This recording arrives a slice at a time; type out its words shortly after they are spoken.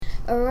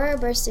Aurora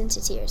burst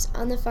into tears.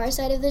 On the far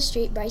side of the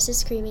street, Bryce is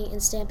screaming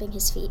and stamping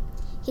his feet.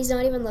 He's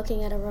not even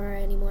looking at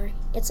Aurora anymore.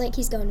 It's like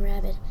he's going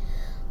rabid.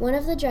 One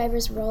of the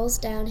drivers rolls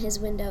down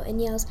his window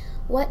and yells,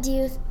 "What do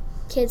you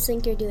kids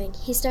think you're doing?"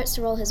 He starts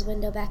to roll his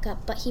window back up,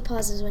 but he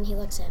pauses when he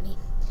looks at me.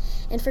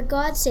 "And for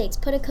God's sakes,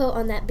 put a coat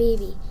on that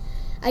baby."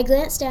 I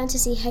glance down to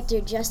see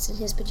Hector just in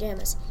his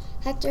pajamas.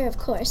 Hector, of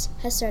course,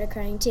 has started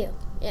crying too.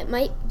 It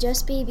might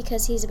just be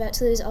because he's about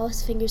to lose all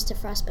his fingers to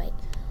frostbite.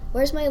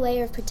 Where's my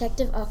layer of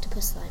protective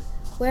octopus slime?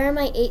 Where are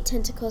my 8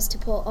 tentacles to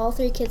pull all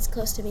 3 kids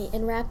close to me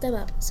and wrap them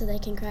up so they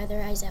can cry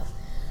their eyes out?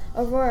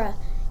 "Aurora,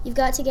 you've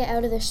got to get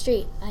out of the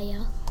street," I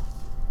yell.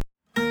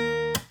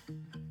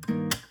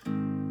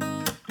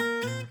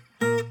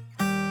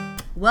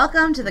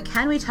 Welcome to the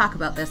Can We Talk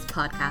About This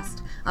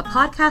podcast, a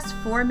podcast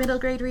for middle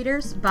grade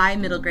readers by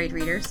middle grade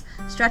readers,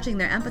 stretching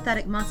their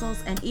empathetic muscles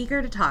and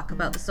eager to talk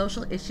about the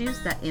social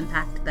issues that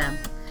impact them.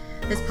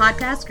 This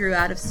podcast grew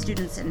out of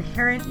students'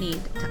 inherent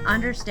need to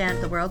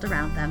understand the world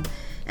around them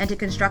and to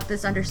construct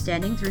this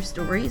understanding through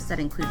stories that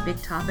include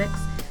big topics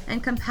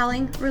and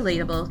compelling,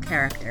 relatable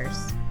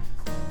characters.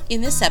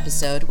 In this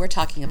episode, we're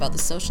talking about the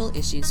social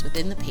issues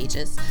within the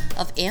pages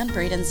of Anne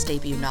Braden's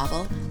debut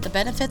novel, The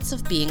Benefits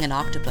of Being an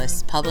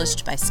Octopus,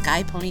 published by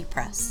Sky Pony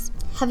Press.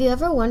 Have you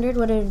ever wondered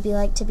what it would be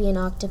like to be an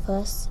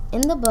octopus?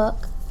 In the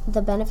book,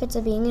 The Benefits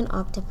of Being an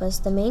Octopus,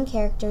 the main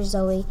character,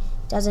 Zoe,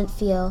 doesn't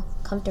feel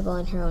comfortable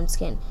in her own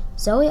skin.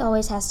 Zoe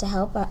always has to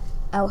help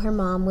out her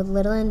mom with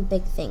little and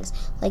big things,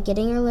 like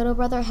getting her little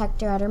brother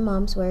Hector at her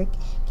mom's work,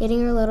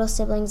 getting her little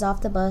siblings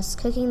off the bus,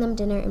 cooking them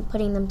dinner, and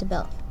putting them to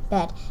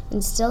bed,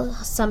 and still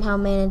somehow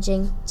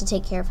managing to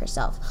take care of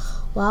herself.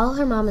 While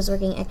her mom is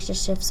working extra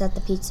shifts at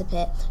the pizza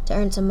pit to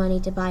earn some money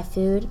to buy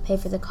food, pay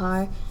for the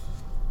car,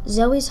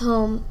 Zoe's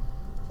home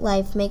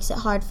life makes it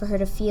hard for her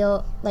to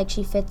feel like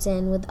she fits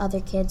in with other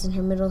kids in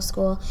her middle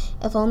school.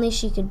 If only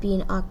she could be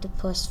an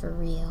octopus for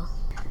real.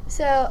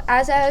 So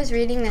as I was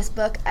reading this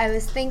book, I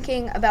was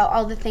thinking about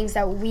all the things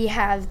that we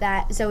have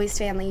that Zoe's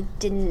family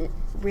didn't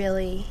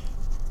really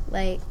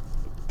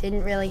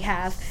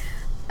have.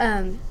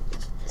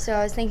 So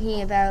I was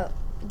thinking about,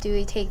 do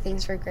we take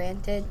things for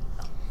granted?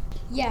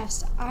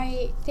 Yes,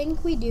 I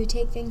think we do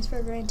take things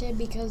for granted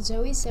because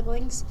Zoe's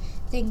siblings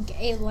think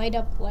a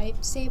light-up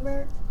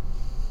lightsaber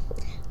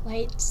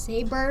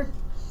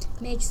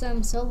makes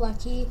them so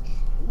lucky,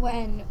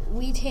 when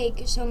we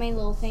take so many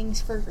little things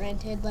for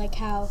granted, like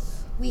how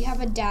we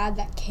have a dad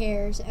that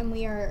cares, and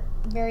we are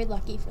very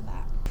lucky for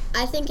that.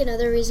 I think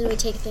another reason we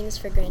take things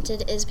for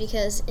granted is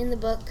because in the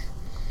book,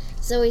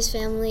 Zoe's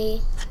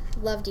family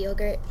loved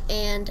yogurt,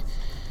 and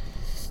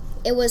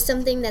it was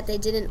something that they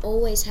didn't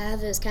always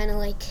have. It was kind of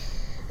like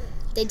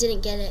they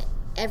didn't get it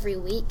every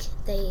week.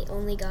 They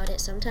only got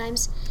it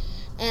sometimes.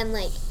 And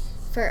like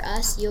for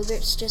us,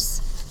 yogurt's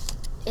just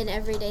an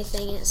everyday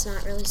thing. It's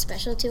not really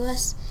special to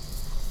us.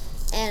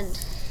 And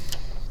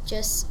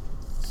just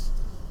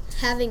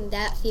having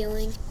that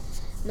feeling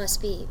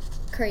must be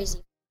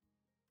crazy.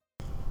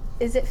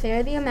 Is it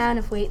fair, the amount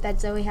of weight that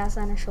Zoe has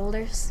on her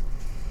shoulders?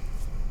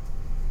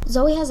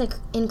 Zoe has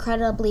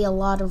incredibly a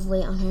lot of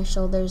weight on her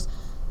shoulders.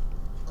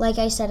 Like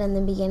I said in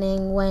the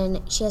beginning,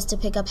 when she has to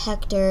pick up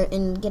Hector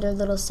and get her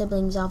little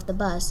siblings off the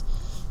bus,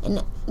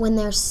 and when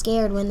they're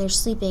scared, when they're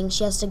sleeping,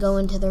 she has to go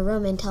into their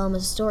room and tell them a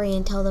story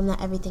and tell them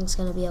that everything's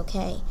going to be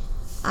okay.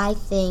 I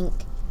think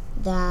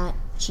that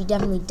she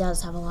definitely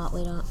does have a lot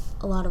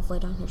of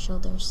weight on her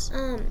shoulders.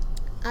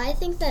 I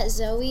think that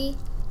Zoe,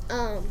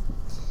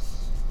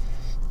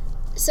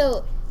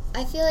 so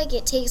I feel like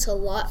it takes a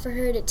lot for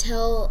her to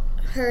tell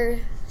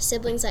her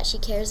siblings that she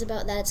cares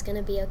about that it's going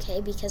to be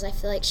okay, because I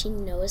feel like she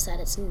knows that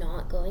it's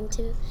not going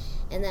to,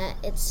 and that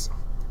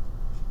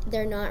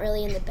they're not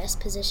really in the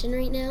best position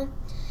right now.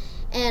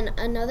 And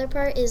another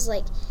part is,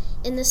 like,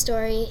 in the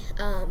story,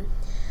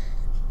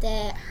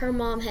 that her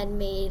mom had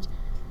made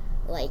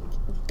like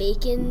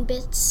bacon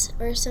bits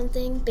or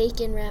something,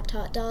 bacon wrapped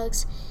hot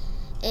dogs,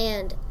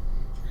 and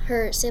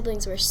her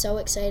siblings were so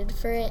excited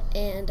for it,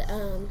 and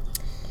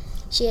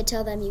she had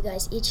told them, "You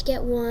guys each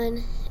get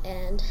one,"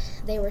 and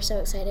they were so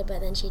excited,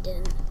 but then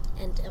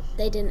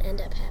they didn't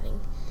end up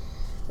having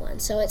one.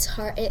 So it's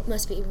hard. It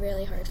must be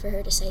really hard for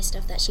her to say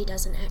stuff that she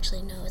doesn't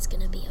actually know is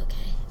going to be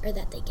okay, or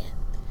that they get.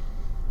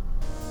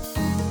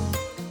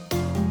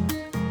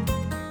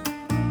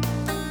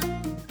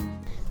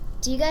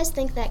 Do you guys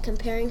think that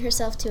comparing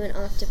herself to an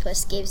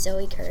octopus gave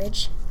Zoe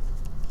courage?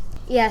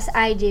 Yes,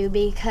 I do,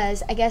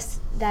 because I guess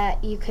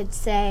that you could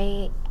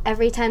say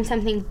every time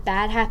something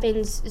bad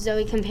happens,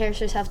 Zoe compares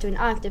herself to an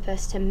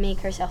octopus to make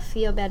herself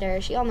feel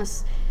better. She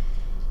almost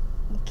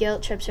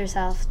guilt trips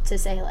herself to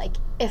say, like,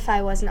 if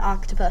I was an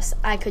octopus,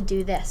 I could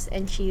do this,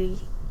 and she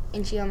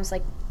almost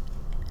like,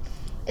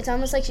 it's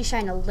almost like she's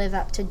trying to live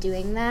up to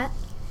doing that.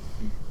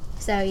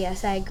 So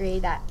yes, I agree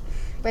that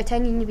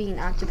pretending to be an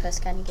octopus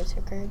kind of gives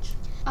her courage.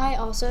 I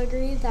also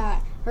agree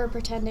that her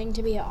pretending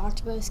to be an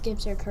octopus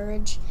gives her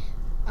courage,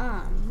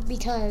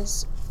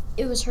 because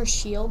it was her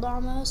shield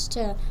almost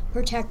to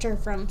protect her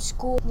from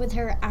school, with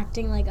her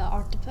acting like an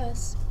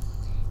octopus.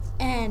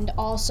 And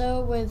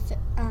also with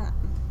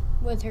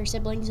with her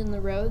siblings in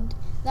the road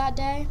that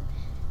day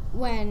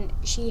when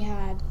she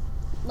had,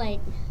 like,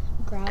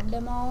 grabbed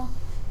them all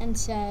and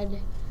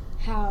said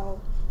how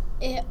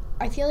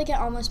I feel like it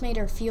almost made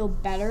her feel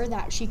better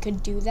that she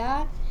could do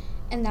that,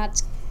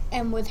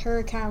 and with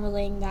her kind of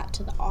relaying that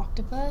to the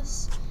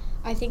octopus,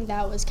 I think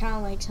that was kind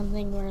of like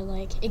something where,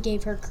 like, it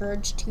gave her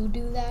courage to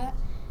do that,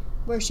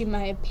 where she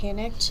might have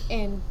panicked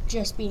and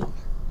just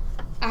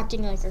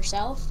acting like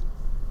herself.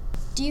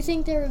 Do you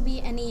think there would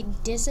be any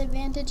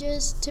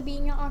disadvantages to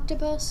being an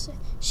octopus?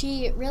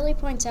 She really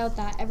points out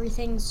that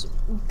everything's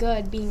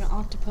good being an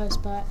octopus,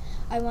 but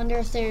I wonder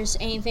if there's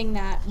anything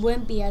that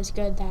wouldn't be as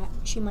good that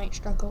she might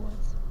struggle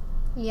with.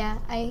 Yeah,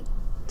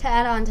 to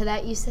add on to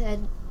that, you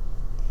said,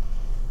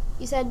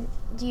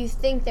 do you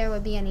think there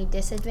would be any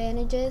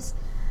disadvantages?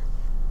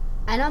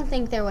 I don't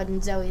think there would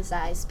in Zoe's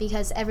eyes,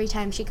 because every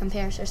time she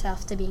compares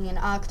herself to being an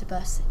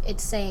octopus,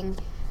 it's saying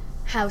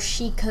how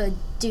she could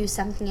do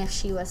something if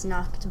she was an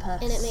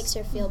octopus. And it makes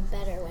her feel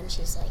better when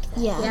she's like that.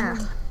 Yeah.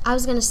 I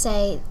was going to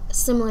say,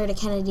 similar to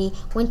Kennedy,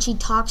 when she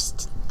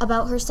talks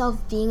about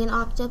herself being an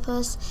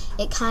octopus,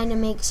 it kind of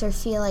makes her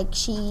feel like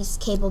she's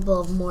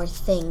capable of more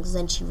things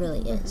than she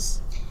really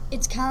is.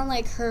 It's kind of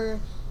like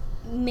her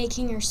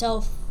making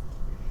herself,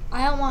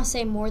 I don't want to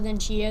say more than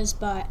she is,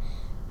 but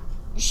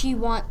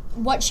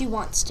what she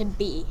wants to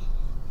be.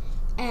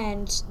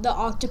 And the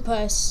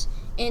octopus,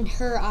 in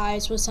her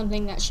eyes, was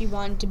something that she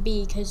wanted to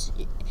be, because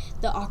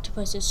the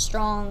octopus is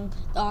strong,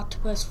 the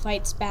octopus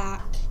fights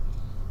back,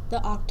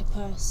 the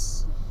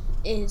octopus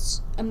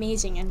is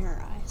amazing in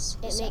her eyes.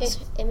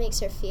 It makes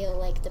her feel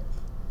like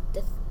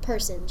the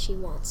person she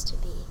wants to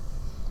be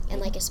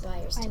and like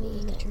aspires to be.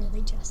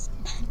 Literally just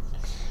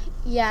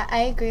Yeah,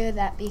 I agree with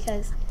that,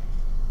 because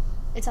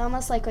it's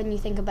almost like when you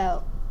think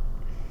about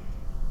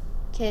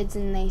kids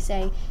and they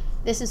say,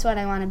 this is what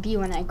I want to be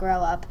when I grow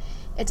up.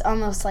 It's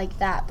almost like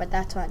that, but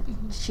that's what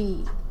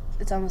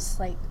it's almost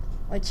like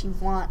what she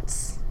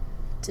wants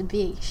to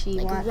be. She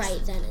like wants,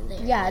 right then and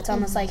there. Yeah, it's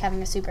almost like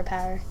having a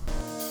superpower.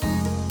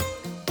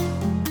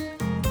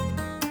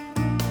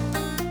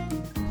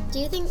 Do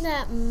you think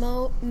that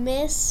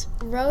Miss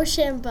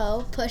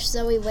Rochambeau pushed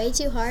Zoe way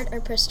too hard, or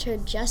pushed her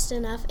just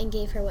enough and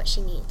gave her what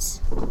she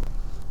needs?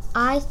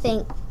 I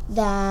think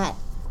that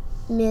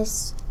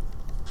Miss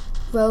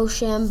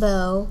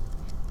Rochambeau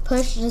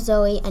pushed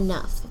Zoe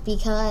enough,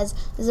 because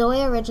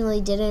Zoe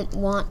originally didn't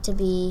want to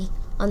be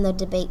on the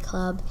debate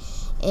club,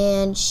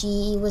 and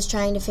she was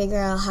trying to figure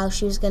out how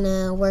she was going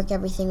to work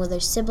everything with her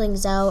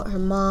siblings out, her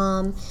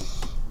mom,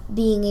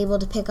 being able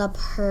to pick up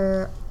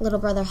her little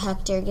brother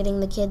Hector,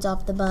 getting the kids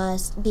off the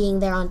bus, being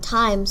there on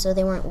time so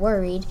they weren't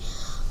worried.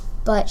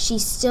 But she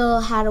still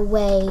had a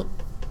way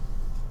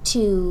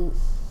to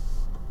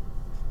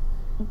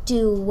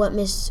do what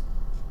Miss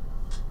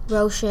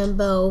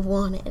Rochambeau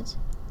wanted.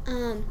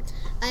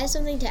 I have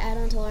something to add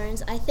on to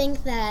Lauren's. I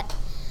think that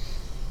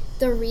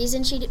the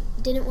reason she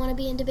didn't want to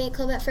be in debate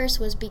club at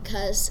first was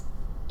because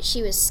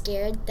she was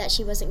scared that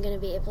she wasn't going to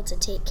be able to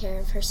take care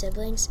of her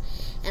siblings.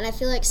 And I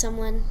feel like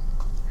someone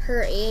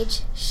her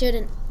age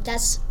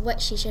that's what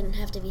she shouldn't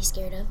have to be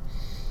scared of.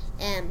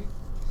 And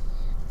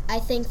I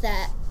think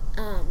that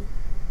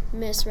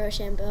Miss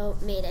Rochambeau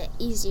made it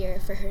easier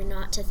for her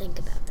not to think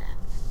about that.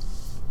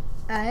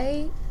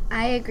 I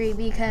agree,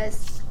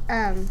 because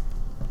I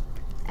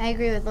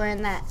agree with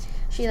Lauren that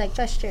she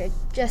pushed her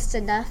just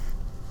enough,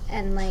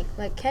 and like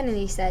what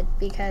Kennedy said,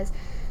 because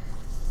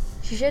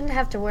she shouldn't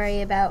have to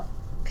worry about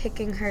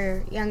picking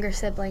her younger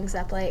siblings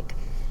up. Like,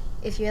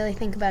 if you really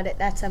think about it,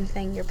 that's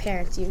something your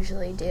parents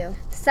usually do.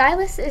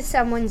 Silas is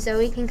someone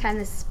Zoe can kind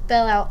of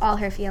spill out all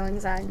her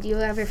feelings on. Do you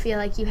ever feel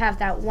like you have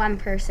that one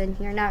person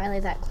you're not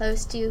really that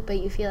close to, but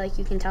you feel like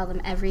you can tell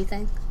them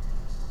everything?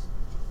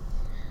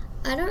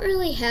 I don't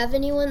really have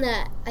anyone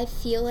that I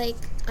feel like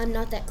I'm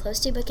not that close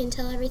to but can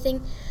tell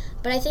everything.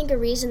 But I think a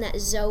reason that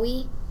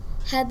Zoe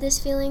had this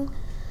feeling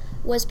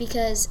was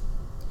because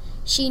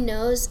she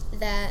knows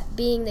that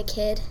being the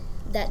kid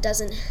that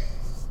doesn't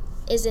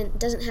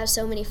have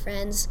so many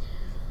friends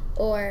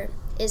or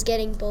is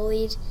getting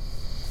bullied,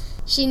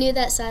 she knew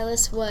that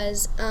Silas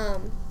was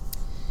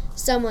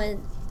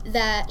someone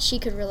that she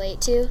could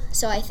relate to.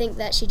 So I think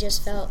that she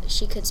just felt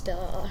she could spill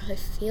out all her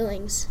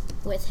feelings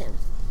with him.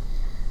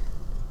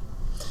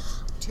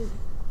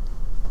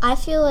 I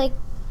feel like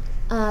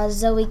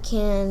Zoe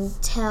can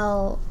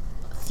tell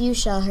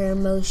Fuchsia her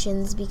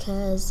emotions,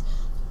 because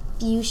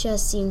Fuchsia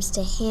seems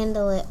to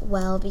handle it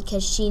well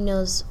because she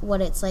knows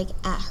what it's like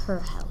at her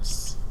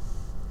house.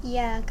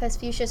 Yeah, because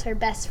Fuchsia's her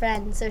best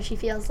friend, so she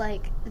feels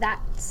like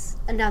that's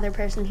another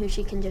person who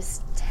she can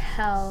just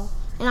tell.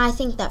 And I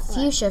think that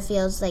Fuchsia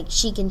feels like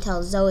she can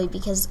tell Zoe,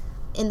 because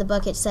in the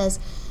book it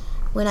says,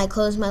 when I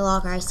close my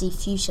locker, I see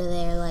Fuchsia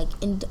there,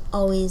 and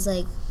always,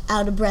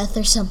 out of breath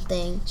or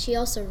something. She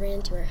also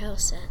ran to her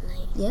house that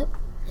night. Yep.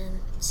 And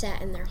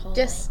sat in their hallway.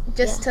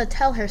 Just to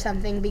tell her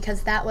something,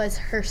 because that was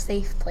her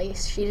safe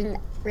place. She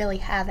didn't really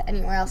have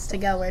anywhere else to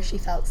go where she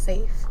felt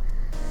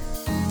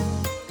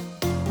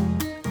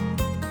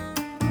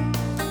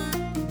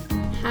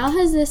How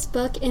has this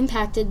book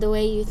impacted the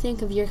way you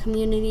think of your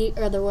community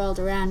or the world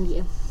around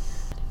you?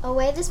 A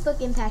way this book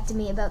impacted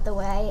me about the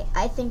way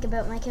I think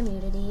about my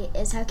community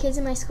is how kids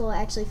in my school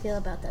actually feel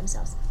about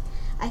themselves.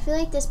 I feel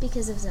like this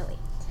because of Zoe.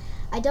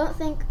 I don't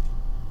think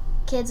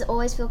kids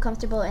always feel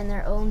comfortable in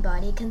their own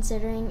body,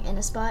 considering in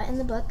a spot in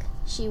the book,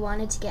 she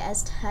wanted to get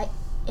as tight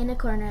in a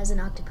corner as an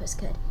octopus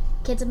could.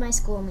 Kids in my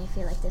school may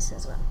feel like this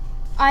as well.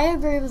 I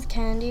agree with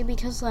Candy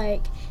because,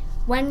 like,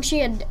 when she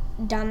had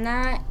done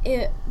that,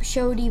 it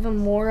showed even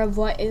more of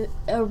what a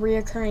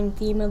reoccurring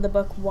theme of the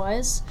book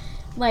was.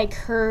 Like,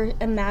 her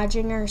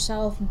imagining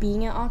herself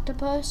being an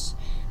octopus.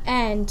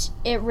 And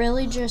it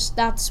really just,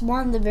 that's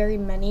one of the very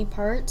many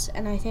parts.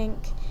 And I think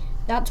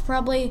that's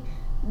probably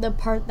the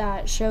part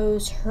that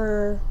shows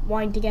her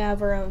wanting to get out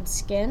of her own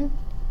skin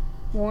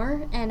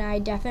more. And I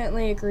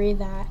definitely agree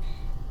that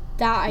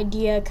that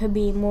idea could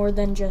be more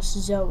than just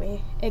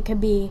Zoe. It could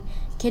be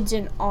kids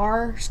in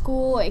our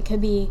school. It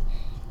could be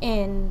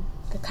in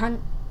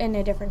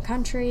a different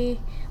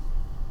country.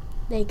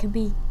 They could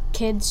be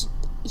kids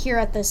here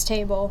at this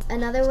table.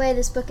 Another way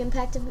this book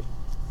impacted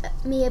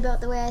me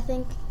about the way I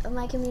think of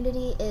my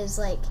community is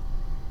like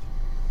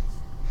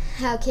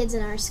how kids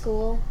in our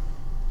school,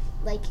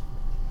 like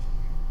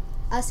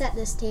us at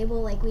this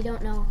table, like we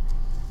don't know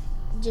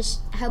just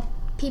how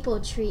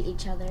people treat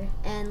each other,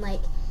 and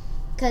like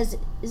because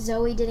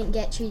Zoe didn't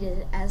get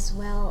treated as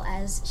well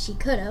as she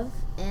could have,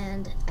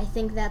 and I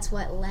think that's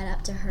what led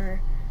up to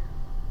her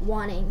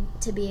wanting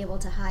to be able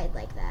to hide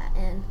like that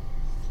and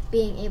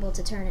being able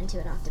to turn into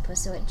an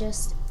octopus. So it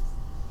just,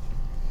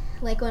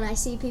 like when I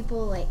see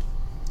people like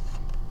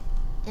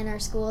in our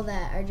school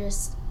that are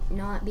just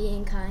not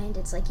being kind,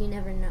 it's like you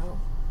never know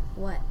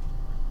what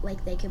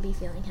like they could be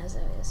feeling how Zoe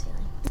is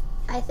feeling.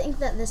 I think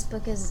that this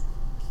book is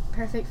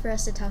perfect for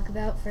us to talk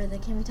about for the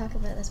Can We Talk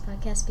About This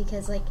podcast,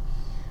 because like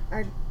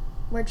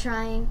we're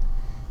trying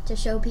to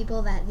show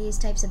people that these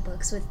types of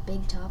books with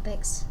big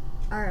topics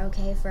are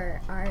okay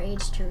for our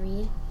age to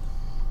read.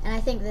 And I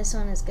think this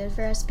one is good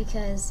for us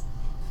because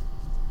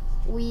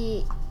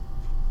like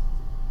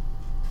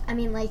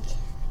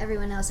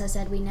everyone else has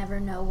said, we never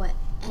know what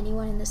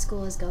anyone in the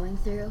school is going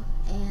through,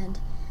 and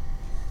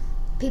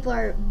people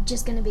are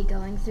just going to be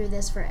going through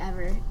this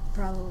forever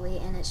probably,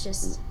 and it's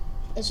just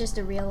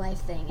a real life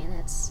thing, and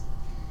it's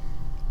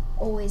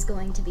always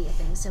going to be a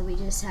thing, so we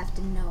just have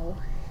to know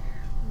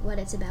what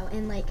it's about.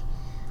 And like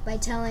by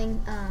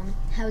telling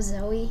how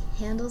Zoe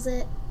handles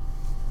it,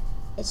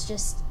 I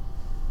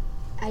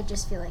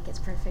just feel like it's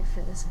perfect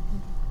for this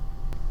one.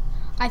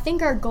 I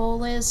think our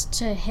goal is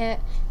to hit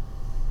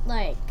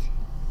like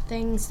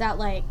things that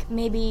like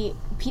maybe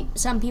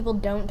some people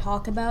don't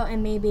talk about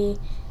and maybe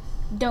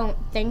don't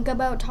think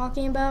about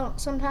talking about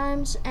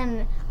sometimes.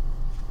 And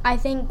I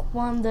think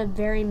one of the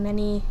very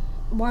many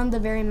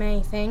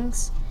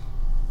things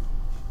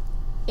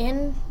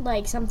in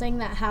like something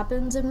that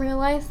happens in real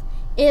life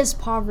is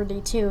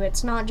poverty too.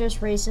 It's not just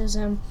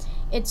racism,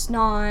 it's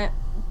not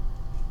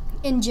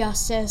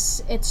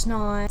injustice, it's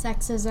not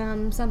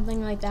sexism,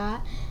 something like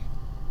that.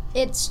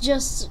 It's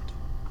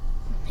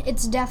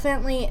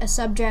definitely a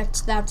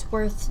subject that's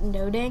worth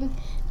noting,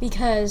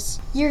 because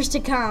years to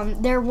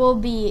come there will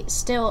be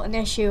still an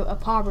issue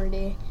of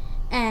poverty,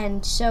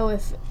 and so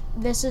if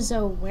this is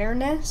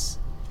awareness,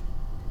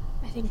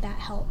 I think that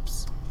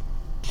helps.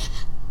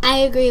 I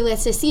agree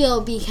with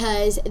Cecile,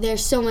 because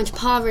there's so much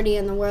poverty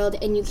in the world,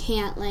 and you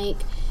can't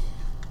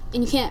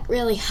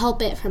really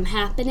help it from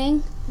happening.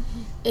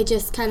 Mm-hmm. It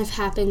just kind of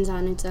happens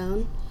on its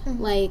own.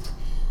 Mm-hmm. Like,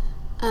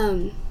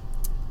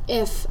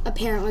 if a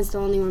parent was the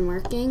only one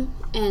working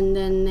and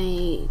then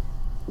they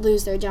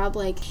lose their job,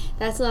 like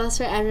that's a loss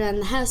for everyone in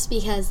the house,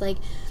 because like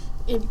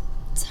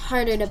it's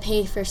harder to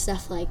pay for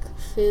stuff like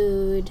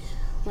food,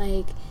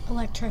 like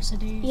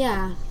electricity.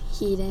 Yeah,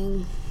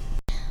 heating.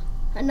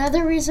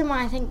 Another reason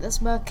why I think this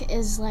book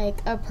is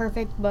like a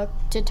perfect book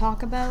to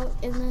talk about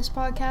in this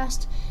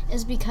podcast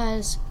is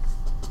because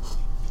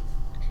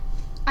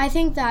I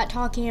think that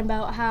talking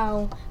about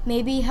how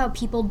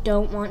people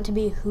don't want to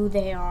be who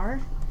they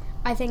are,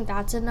 I think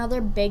that's another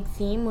big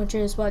theme, which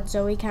is what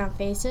Zoe kind of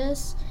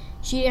faces.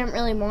 She didn't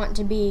really want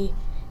to be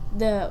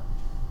the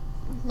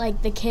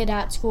kid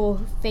at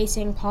school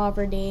facing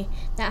poverty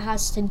that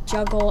has to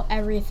juggle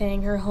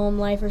everything, her home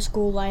life, her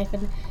school life,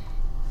 and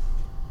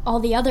all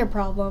the other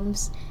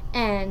problems.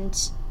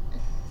 And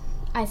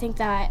I think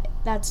that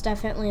that's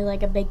definitely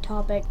like a big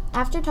topic.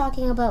 After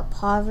talking about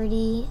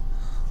poverty,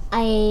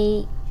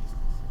 I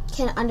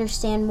can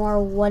understand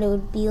more what it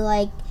would be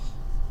like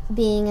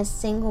being a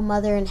single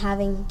mother and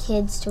having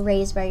kids to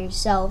raise by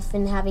yourself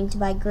and having to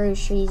buy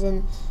groceries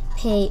and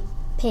pay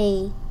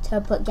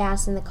to put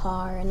gas in the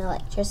car and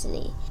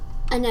electricity.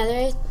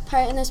 Another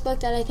part in this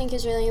book that I think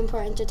is really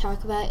important to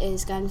talk about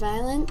is gun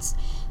violence,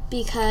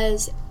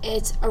 because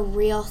it's a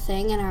real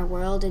thing in our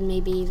world and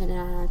maybe even in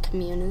our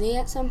community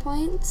at some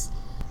points.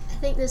 I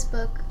think this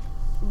book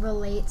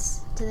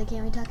relates to the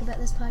Can We Talk About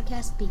This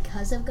podcast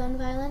because of gun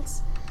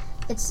violence.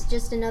 It's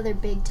just another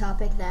big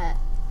topic that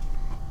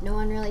no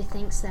one really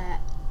thinks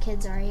that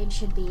kids our age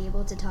should be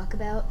able to talk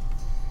about.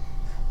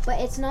 but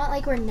it's not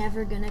like we're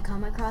never going to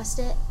come across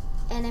it.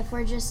 And if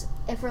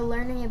we're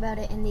learning about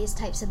it in these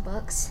types of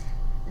books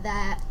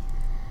that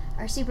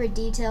are super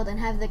detailed and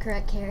have the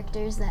correct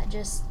characters that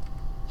just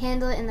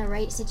handle it in the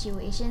right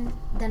situation,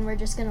 then we're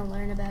just going to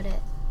learn about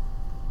it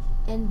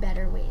in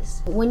better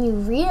ways. When you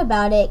read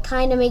about it, it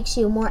kind of makes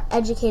you more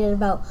educated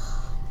about,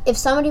 if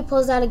somebody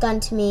pulls out a gun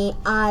to me,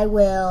 I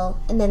will,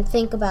 and then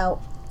think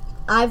about,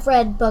 I've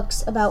read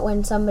books about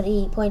when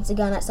somebody points a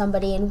gun at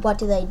somebody and what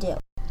do they do.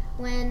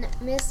 When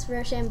Miss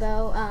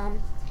Rochambeau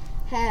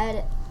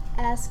had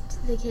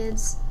asked the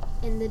kids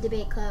in the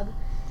debate club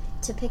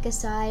to pick a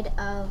side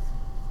of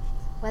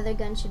whether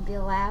guns should be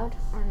allowed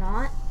or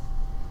not,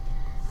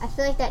 I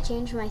feel like that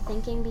changed my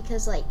thinking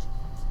because,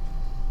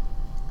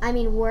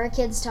 we're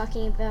kids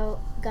talking about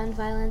gun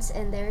violence,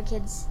 and they're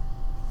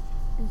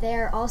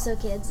also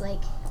kids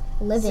like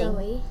Living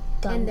Zoe,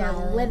 gun and they're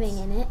violence. living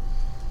in it,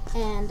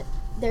 and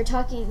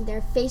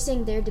they're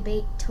facing their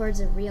debate towards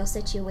a real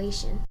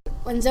situation.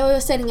 When Zoe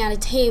was sitting at a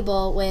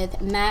table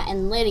with Matt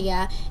and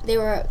Lydia, they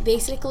were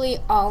basically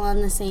all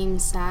on the same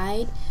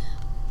side,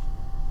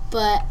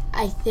 but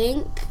I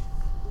think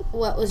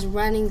what was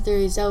running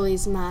through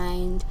Zoe's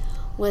mind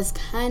was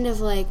kind of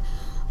like,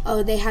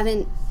 oh,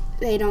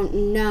 they don't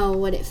know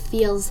what it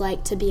feels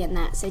like to be in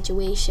that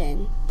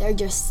situation. They're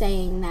just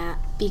saying that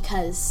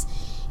because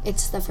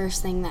it's the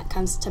first thing that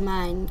comes to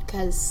mind,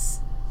 because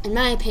in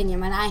my opinion,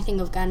 when I think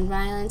of gun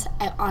violence,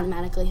 I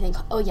automatically think,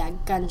 oh yeah,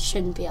 guns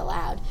shouldn't be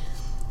allowed.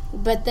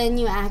 But then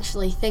you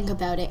actually think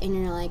about it and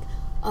you're like,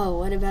 oh,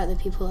 what about the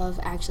people who have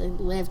actually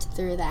lived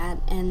through that,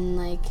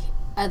 and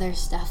other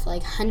stuff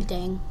like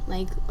hunting,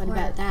 what Or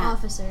about that?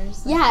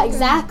 Officers. Yeah,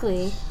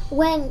 exactly.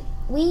 When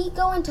we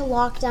go into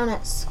lockdown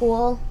at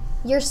school,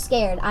 you're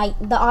scared.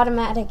 The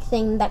automatic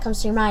thing that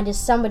comes to your mind is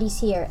somebody's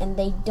here and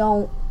they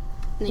don't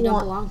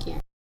belong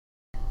here.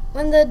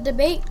 When the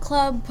debate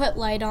club put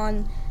light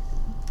on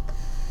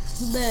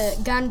the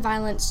gun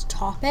violence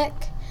topic,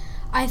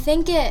 I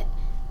think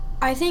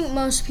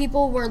most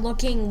people were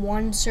looking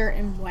one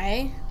certain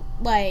way,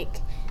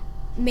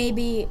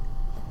 maybe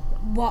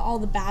what all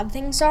the bad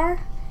things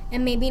are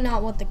and maybe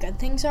not what the good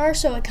things are.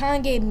 So it kind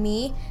of gave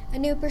me a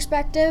new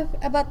perspective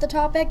about the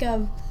topic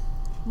of,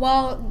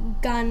 while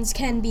guns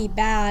can be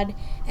bad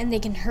and they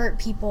can hurt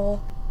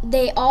people,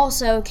 they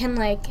also can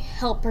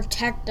help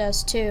protect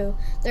us too.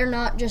 They're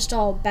not just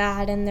all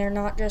bad and they're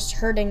not just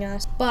hurting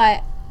us.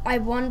 But I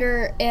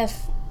wonder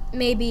if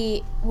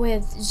maybe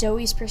with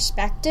Zoe's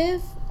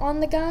perspective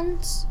on the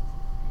guns,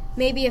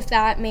 maybe if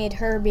that made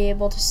her be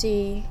able to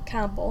see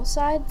kind of both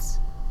sides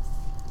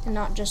and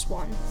not just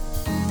one.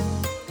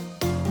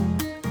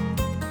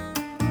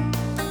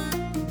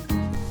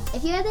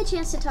 If you had the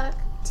chance to talk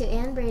to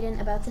Anne Braden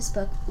about this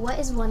book, what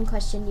is one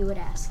question you would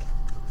ask?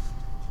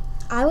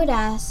 I would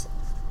ask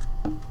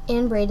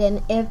Anne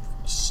Braden if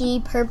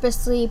she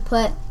purposely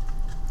put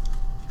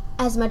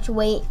as much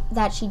weight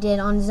that she did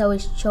on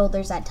Zoe's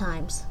shoulders at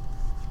times.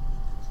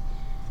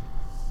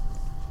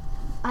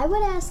 I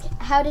would ask,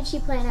 how did she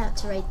plan out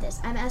to write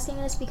this? I'm asking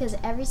this because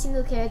every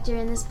single character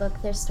in this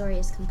book, their story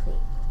is complete.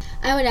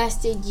 I would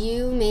ask, did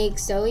you make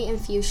Zoe and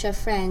Fuchsia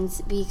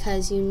friends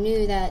because you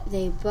knew that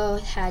they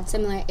both had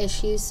similar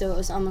issues, so it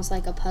was almost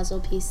like a puzzle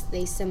piece,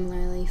 they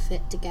similarly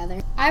fit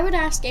together? I would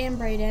ask Anne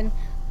Braden,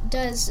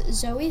 does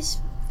Zoe's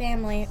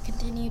family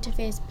continue to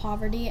face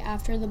poverty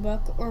after the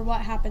book, or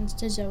what happens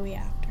to Zoe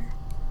after?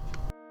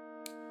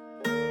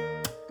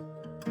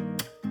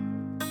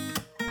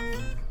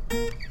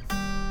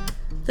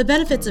 The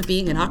Benefits of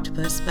Being an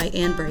Octopus by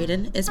Anne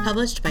Braden is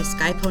published by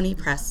Sky Pony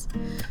Press.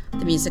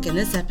 The music in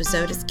this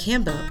episode is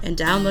Cambo and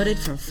downloaded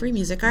from Free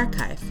Music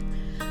Archive.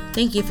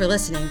 Thank you for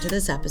listening to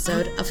this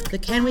episode of the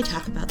Can We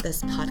Talk About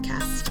This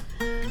podcast.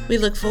 We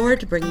look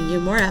forward to bringing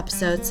you more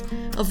episodes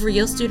of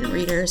real student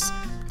readers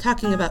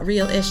talking about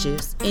real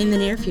issues in the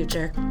near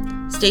future.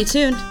 Stay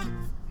tuned!